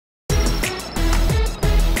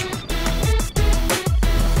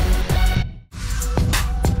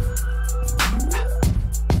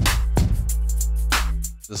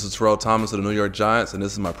is Terrell Thomas of the New York Giants, and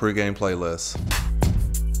this is my pregame playlist.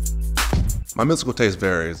 My musical taste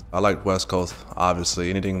varies. I like West Coast, obviously.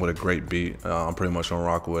 Anything with a great beat, I'm pretty much gonna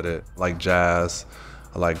rock with it. I like jazz,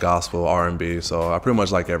 I like gospel, R&B, so I pretty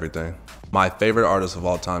much like everything. My favorite artist of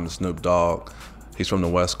all time is Snoop Dogg. He's from the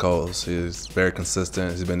West Coast. He's very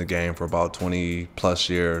consistent. He's been in the game for about 20 plus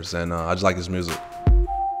years, and I just like his music.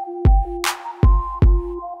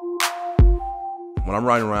 When I'm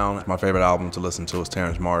riding around, my favorite album to listen to is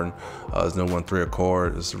Terrence Martin. His new one, 3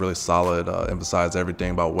 Accord. It's really solid, emphasizes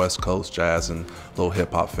everything about West Coast jazz and a little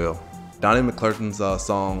hip hop feel. Donnie McClurkin's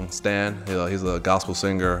song, Stand, he's a gospel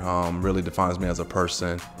singer, really defines me as a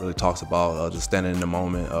person, really talks about just standing in the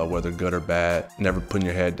moment, whether good or bad, never putting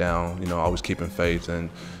your head down, you know, always keeping faith, and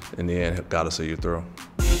in the end, God will see you through.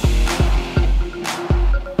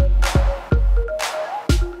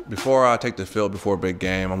 Before I take the field before a big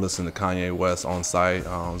game, I'm listening to Kanye West on site.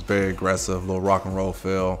 It's very aggressive, little rock and roll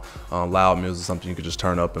feel, loud music, something you could just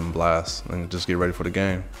turn up and blast and just get ready for the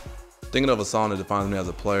game. Thinking of a song that defines me as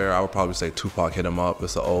a player, I would probably say Tupac Hit 'Em Up.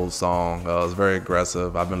 It's an old song. It's very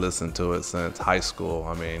aggressive. I've been listening to it since high school.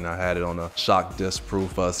 I mean, I had it on a shock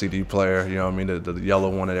disc-proof CD player, you know what I mean, the yellow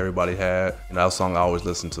one that everybody had. And that was a song I always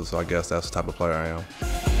listened to, so I guess that's the type of player I am.